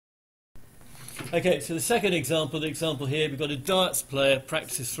Okay, so the second example, the example here, we've got a darts player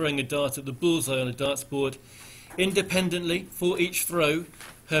practices throwing a dart at the bullseye on a darts board. Independently, for each throw,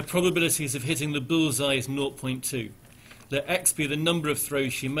 her probabilities of hitting the bullseye is 0.2. Let x be the number of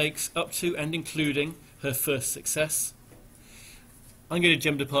throws she makes up to and including her first success. I'm going to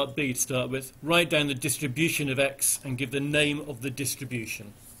jump to part B to start with. Write down the distribution of x and give the name of the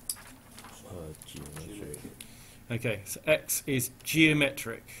distribution. Geometric. Okay, so x is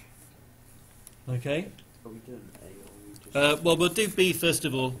geometric. Okay? Are we doing A or are we just... Well, we'll do B first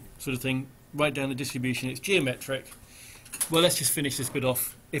of all, sort of thing. Write down the distribution. It's geometric. Well, let's just finish this bit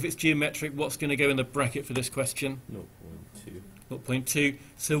off. If it's geometric, what's going to go in the bracket for this question? 0.2. 0.2.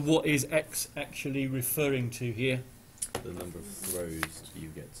 So what is x actually referring to here? The number of throws you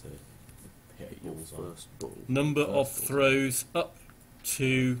get to hit your balls on. first ball. Number of First ball. throws up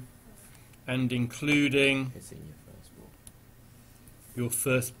to and including Hitting your first ball. your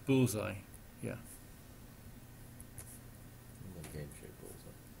first bullseye. Yeah. And then game shape balls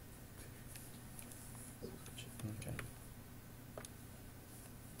up. Okay.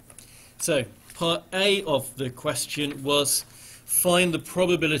 So, part A of the question was find the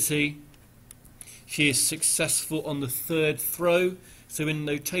probability she is successful on the third throw. So in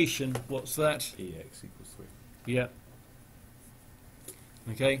notation, what's that? EX equals 3. Yeah.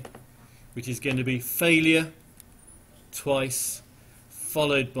 Okay. Which is going to be failure twice,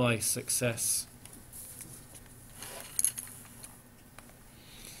 followed by success.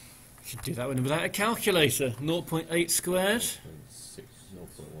 Should do that one without a calculator. 0.8 squared. 0.6,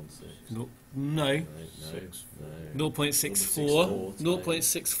 0.16. No. No. 0.64.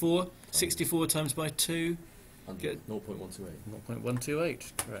 0.64. 64 times by 2. Good. 0.128.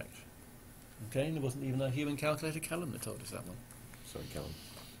 0.128. Correct. Okay, and there wasn't even a human calculator, Callum, that told us that one. Sorry, Callum.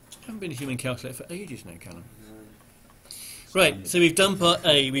 Haven't been a human calculator for ages now, Callum. No. Right, so we've done part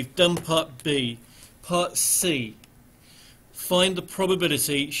A, we've done part B. Part C. Find the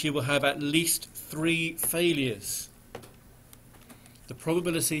probability she will have at least 3 failures. The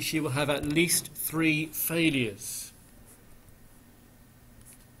probability she will have at least 3 failures.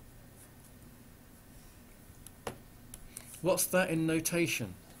 What's that in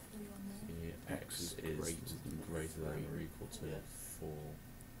notation? The X is greater than or equal to 4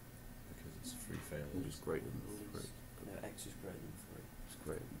 because it's 3 It failures. is greater than 3. No, X is greater than 3. It's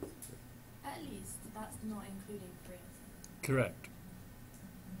greater than 3. At least that's not including 3. Correct.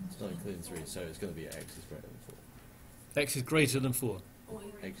 It's not including 3, so it's going to be X is greater than 4. X is greater than 4. Or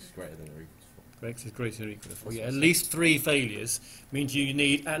X is greater than or equal to 4. X is greater than or equal to 4. That's Yeah, what at I said. least 3 failures means you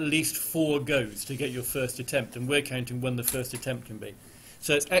need at least 4 goes to get your first attempt, and we're counting when the first attempt can be.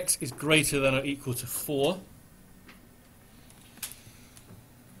 So it's X is greater than or equal to 4. X,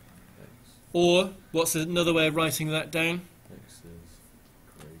 Or, what's another way of writing that down? X is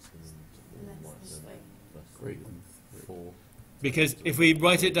greater than Less or than than three. Greater than 4. Because if we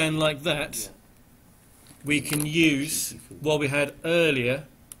write it down like that, we can use what we had earlier.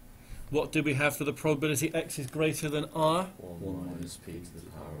 What did we have for the probability X is greater than R? 1 minus P to the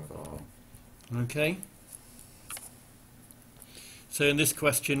power of R. Okay. So in this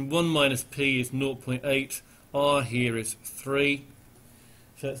question, 1 minus P is 0.8. R here is 3.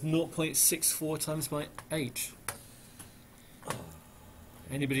 So it's 0.64 times by 8.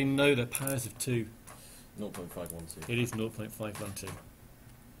 Anybody know the powers of 2? 0.512. It is 0.512.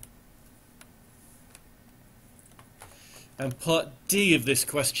 And part D of this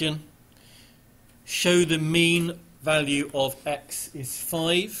question, show the mean value of x is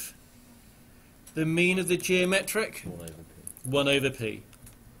 5. The mean of the geometric? 1 over P. 1 over p.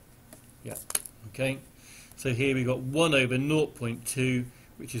 Yeah, okay. So here we've got 1 over 0.2,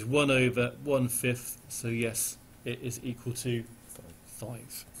 which is 1 over 1/5. So yes, it is equal to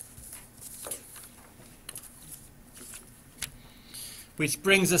 5. Which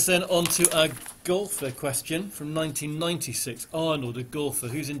brings us then on to a golfer question from 1996. Arnold, a golfer.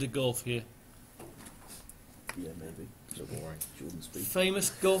 Who's into golf here? Yeah, maybe. So boring. Jordan Speed. Famous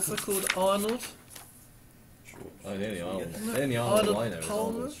golfer called Arnold? Oh, the only Arnold. No, The only Arnold Arnold I know is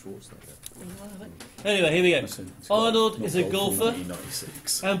Palmer? Arnold Schwarzenegger. Anyway, here we go. Arnold is a golfer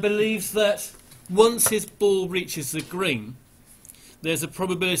and believes that once his ball reaches the green, there's a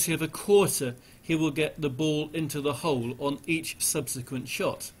probability of 1/4 he will get the ball into the hole on each subsequent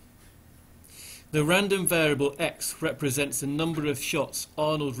shot. The random variable x represents the number of shots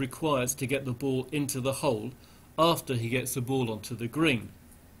Arnold requires to get the ball into the hole after he gets the ball onto the green.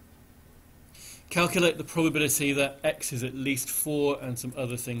 Calculate the probability that x is at least 4 and some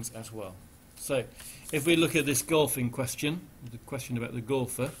other things as well. So, if we look at this golfing question, the question about the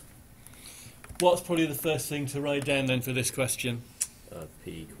golfer, what's probably the first thing to write down then for this question?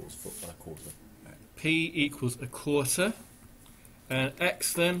 P equals 1/4. P equals a quarter, and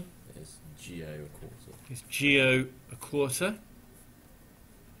X then Is GO a quarter. is GO a quarter.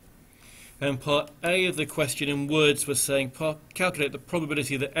 And part A of the question in words was saying calculate the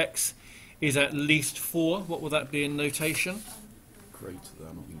probability that X is at least 4. What will that be in notation? Greater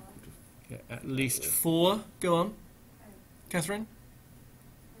than or equal to. Yeah, at least 4. Go on, Catherine.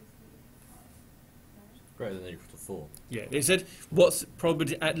 Greater than or equal to 4. Yeah, it said what's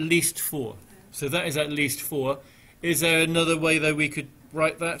probability at least 4. So that is at least 4. Is there another way though we could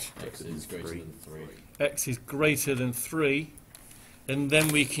write that? X is greater than 3. X is greater than 3. And then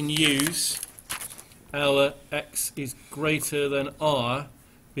we can use our X is greater than R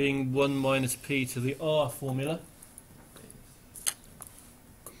being 1 minus P to the R formula.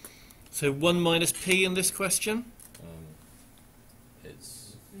 So 1 minus P in this question?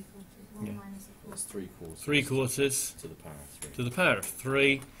 It's One Yeah. minus a quarter. 3/4. 3/4 to the power of 3. to the power of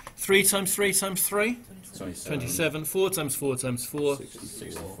 3. 3 times 3 times 3? 27. 4 times 4 times 4?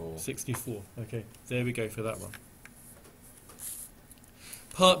 64. 64. Okay, there we go for that one.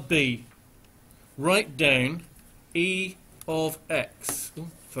 Part B. Write down E of X. Oh,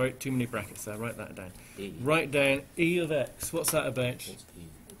 sorry, too many brackets there. Write that down. E. Write down E of X. What's that about? What's E?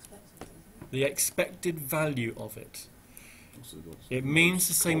 The expected value of it. Also got It means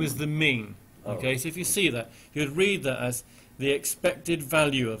the same as the mean. Okay, so if you see that, you'd read that as the expected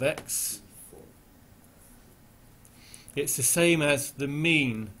value of X. It's the same as the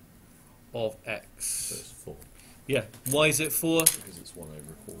mean of So X. it's 4. Yeah, why is it 4? Because it's 1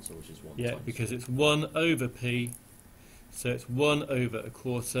 over a quarter, which is 1 Yeah, times because 4. it's 1 over P, so it's 1 over a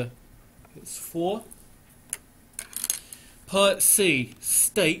quarter. It's 4. Part C,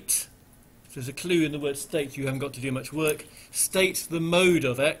 state. There's a clue in the word state, you haven't got to do much work. State the mode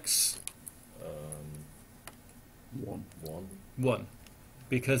of X, 1. 1. 1,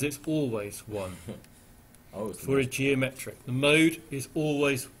 because it's always 1 Oh, it's for a geometric. The mode is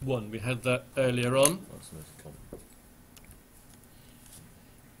always 1. We had that earlier on. That's the most common.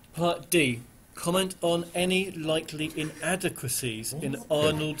 Part D, comment on any likely inadequacies in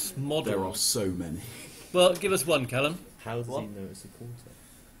Arnold's model. There are so many. Well, give us one, Callum. How does What? he know it's a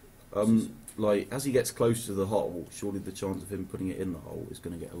quarter? Like, as he gets closer to the hole, surely the chance of him putting it in the hole is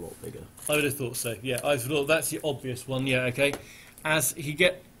going to get a lot bigger. I would have thought so. Yeah, I thought that's the obvious one. Yeah, okay. As he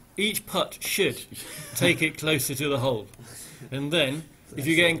each putt should take it closer to the hole, and then if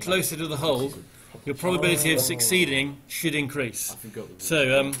you're getting closer to the hole, your probability of succeeding should increase. I forgot the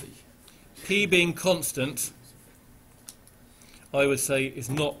So, P being constant, I would say is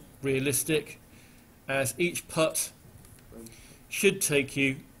not realistic, as each putt should take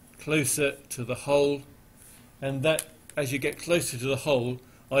you closer to the hole, and that as you get closer to the hole,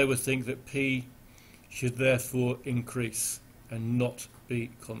 I would think that P should therefore increase and not be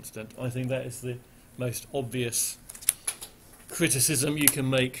constant. I think that is the most obvious criticism you can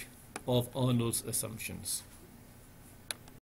make of Arnold's assumptions.